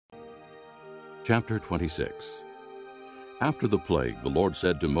Chapter 26. After the plague, the Lord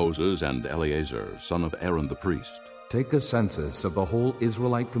said to Moses and Eleazar, son of Aaron the priest, "Take a census of the whole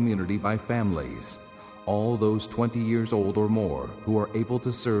Israelite community by families, all those 20 years old or more who are able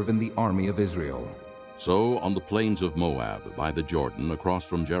to serve in the army of Israel." So on the plains of Moab, by the Jordan, across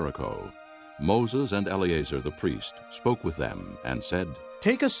from Jericho, Moses and Eleazar the priest spoke with them and said,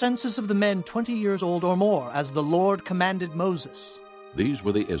 "Take a census of the men 20 years old or more, as the Lord commanded Moses." These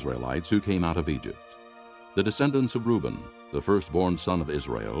were the Israelites who came out of Egypt. The descendants of Reuben, the firstborn son of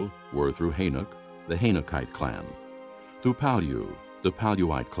Israel, were through Hanok, the Hanokite clan, through Palu, the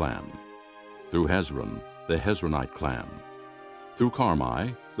Paluite clan, through Hezron, the Hezronite clan, through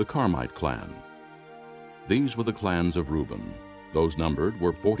Carmi, the Carmite clan. These were the clans of Reuben. Those numbered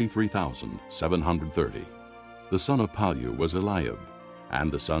were 43,730. The son of Palu was Eliab,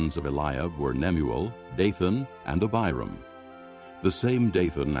 and the sons of Eliab were Nemuel, Dathan, and Abiram. The same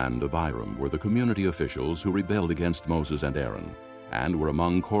Dathan and Abiram were the community officials who rebelled against Moses and Aaron, and were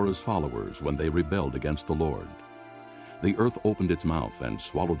among Korah's followers when they rebelled against the Lord. The earth opened its mouth and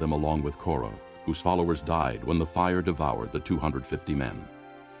swallowed them along with Korah, whose followers died when the fire devoured the 250 men.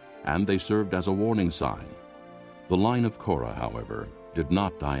 And they served as a warning sign. The line of Korah, however, did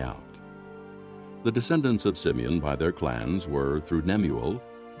not die out. The descendants of Simeon by their clans were through Nemuel,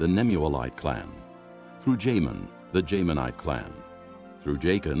 the Nemuelite clan, through Jamin, the Jaminite clan, through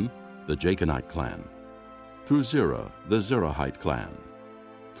Jachin, the Jachinite clan, through Zerah, the Zerahite clan,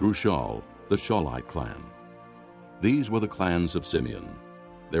 through Shaul, the Shaulite clan. These were the clans of Simeon.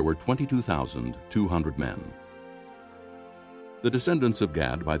 There were 22,200 men. The descendants of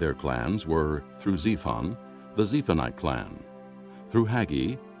Gad by their clans were through Zephon, the Zephonite clan, through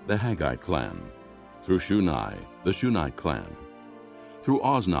Haggi, the Haggite clan, through Shunai, the Shunite clan, through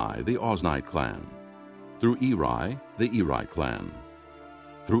Ozni, the Oznite clan, through Eri, the Erite clan,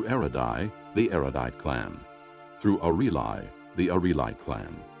 through Eridai, the Eridite clan, through Areli, the Arelite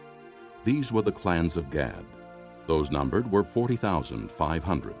clan. These were the clans of Gad. Those numbered were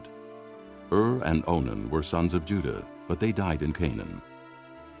 40,500. And Onan were sons of Judah, but they died in Canaan.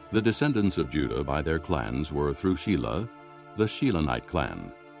 The descendants of Judah by their clans were through Shelah, the Shelonite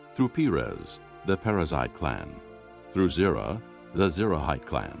clan, through Perez, the Perezite clan, through Zerah, the Zerahite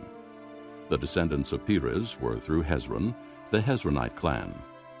clan. The descendants of Perez were through Hezron, the Hezronite clan,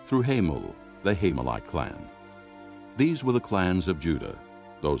 through Hamul, the Hamelite clan. These were the clans of Judah.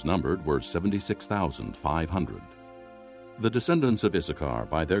 Those numbered were 76,500. The descendants of Issachar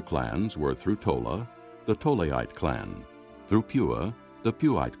by their clans were through Tola, the Tolaite clan, through Pua, the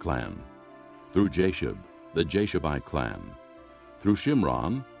Puite clan, through Jashub, the Jashabite clan, through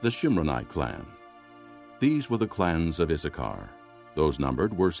Shimron, the Shimronite clan. These were the clans of Issachar. Those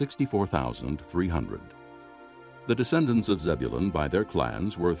numbered were 64,300. The descendants of Zebulun by their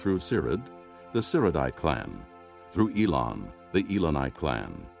clans were through Sirid, the Siridite clan, through Elon, the Elonite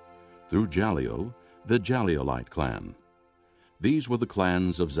clan, through Jaleel, the Jaleelite clan. These were the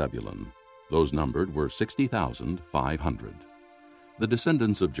clans of Zebulun. Those numbered were 60,500. The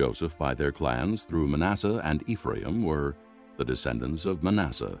descendants of Joseph by their clans through Manasseh and Ephraim were the descendants of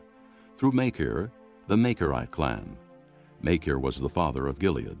Manasseh, through Machir, the Machirite clan. Machir was the father of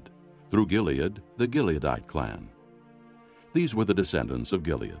Gilead, through Gilead, the Gileadite clan. These were the descendants of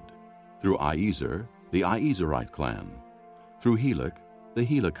Gilead, through Iezer, the Iezerite clan, through Helek, the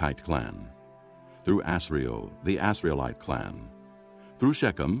Helekite clan, through Asriel, the Asrielite clan, through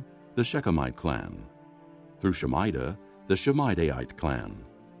Shechem, the Shechemite clan, through Shemida, the Shemidaite clan,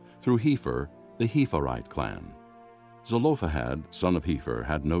 through Hepher, the Hepherite clan. Zelophehad, son of Hepher,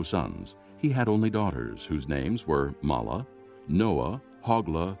 had no sons. He had only daughters, whose names were Mahlah, Noah,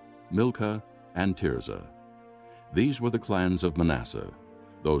 Hoglah, Milcah, and Tirzah. These were the clans of Manasseh.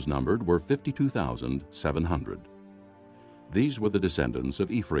 Those numbered were 52,700. These were the descendants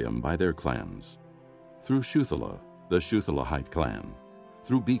of Ephraim by their clans. Through Shuthelah, the Shuthelahite clan,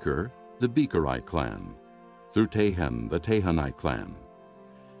 through Becher, the Becherite clan, through Tahan, the Tahanite clan.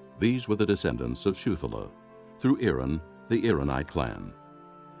 These were the descendants of Shuthelah, through Aaron, the Aaronite clan.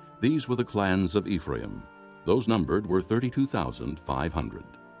 These were the clans of Ephraim. Those numbered were 32,500.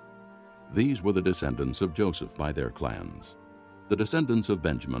 These were the descendants of Joseph by their clans. The descendants of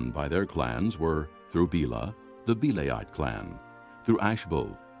Benjamin by their clans were through Bela, the Belaite clan, through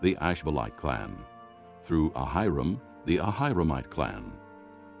Ashbel, the Ashbelite clan, through Ahiram, the Ahiramite clan,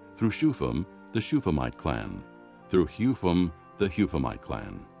 through Shupham, the Shuphamite clan, through Hupham, the Huphamite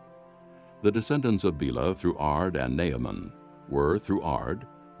clan. The descendants of Bela through Ard and Naaman were through Ard,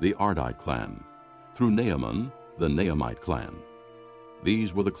 the Ardite clan, through Naaman, the Naamite clan.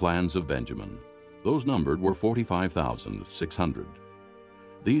 These were the clans of Benjamin. Those numbered were 45,600.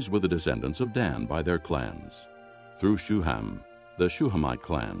 These were the descendants of Dan by their clans. Through Shuham, the Shuhamite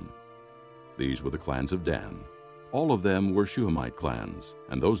clan. These were the clans of Dan. All of them were Shuhamite clans,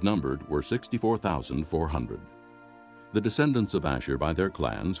 and those numbered were 64,400. The descendants of Asher by their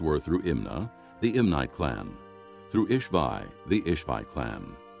clans were through Imnah, the Imnite clan. Through Ishvi, the Ishvi clan.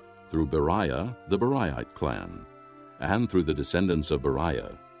 Through Beriah, the Beriahite clan. And through the descendants of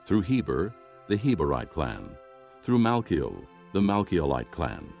Beriah, through Heber, the Heberite clan. Through Malchiel, the Malchielite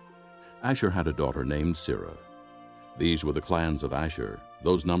clan. Asher had a daughter named Sirah. These were the clans of Asher.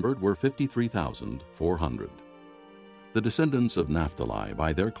 Those numbered were 53,400. The descendants of Naphtali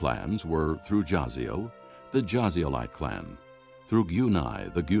by their clans were through Jaziel, the Jazielite clan. Through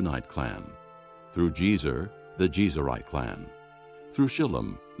Guni, the Gunite clan. Through Jezer, the Jezerite clan. Through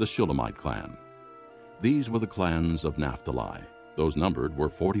Shillem, the Shillemite clan. These were the clans of Naphtali. Those numbered were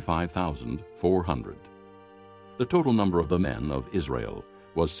 45,400. The total number of the men of Israel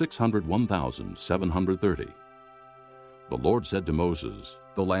was 601,730. The Lord said to Moses,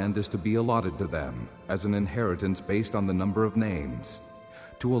 The land is to be allotted to them as an inheritance based on the number of names.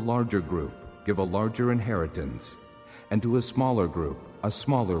 To a larger group, give a larger inheritance, and to a smaller group, a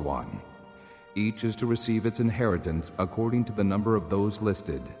smaller one. Each is to receive its inheritance according to the number of those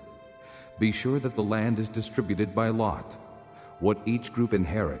listed. Be sure that the land is distributed by lot. What each group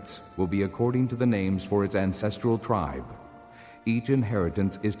inherits will be according to the names for its ancestral tribe. Each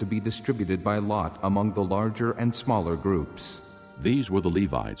inheritance is to be distributed by lot among the larger and smaller groups. These were the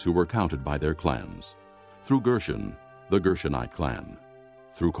Levites who were counted by their clans. Through Gershon, the Gershonite clan.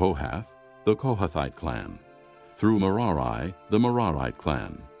 Through Kohath, the Kohathite clan. Through Merari, the Merarite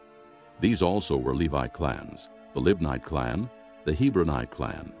clan. These also were Levite clans, the Libnite clan, the Hebronite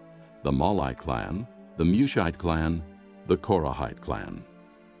clan, the Malite clan, the Mushite clan, the Korahite clan.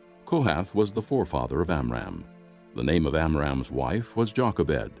 Kohath was the forefather of Amram. The name of Amram's wife was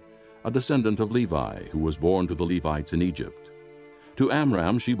Jochebed, a descendant of Levi, who was born to the Levites in Egypt. To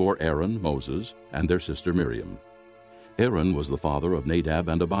Amram she bore Aaron, Moses, and their sister Miriam. Aaron was the father of Nadab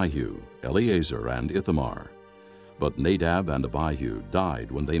and Abihu, Eleazar and Ithamar. But Nadab and Abihu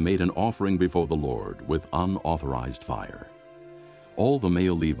died when they made an offering before the Lord with unauthorized fire. All the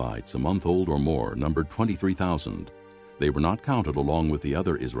male Levites a month old or more numbered 23,000. They were not counted along with the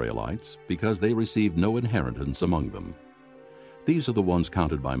other Israelites because they received no inheritance among them. These are the ones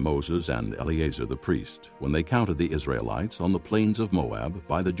counted by Moses and Eleazar the priest when they counted the Israelites on the plains of Moab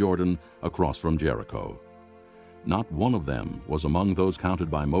by the Jordan across from Jericho. Not one of them was among those counted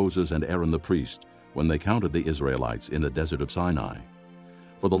by Moses and Aaron the priest when they counted the Israelites in the desert of Sinai.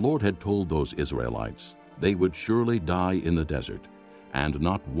 For the Lord had told those Israelites they would surely die in the desert, and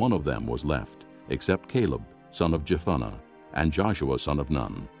not one of them was left, except Caleb, son of Jephunneh, and Joshua, son of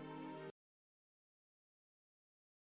Nun.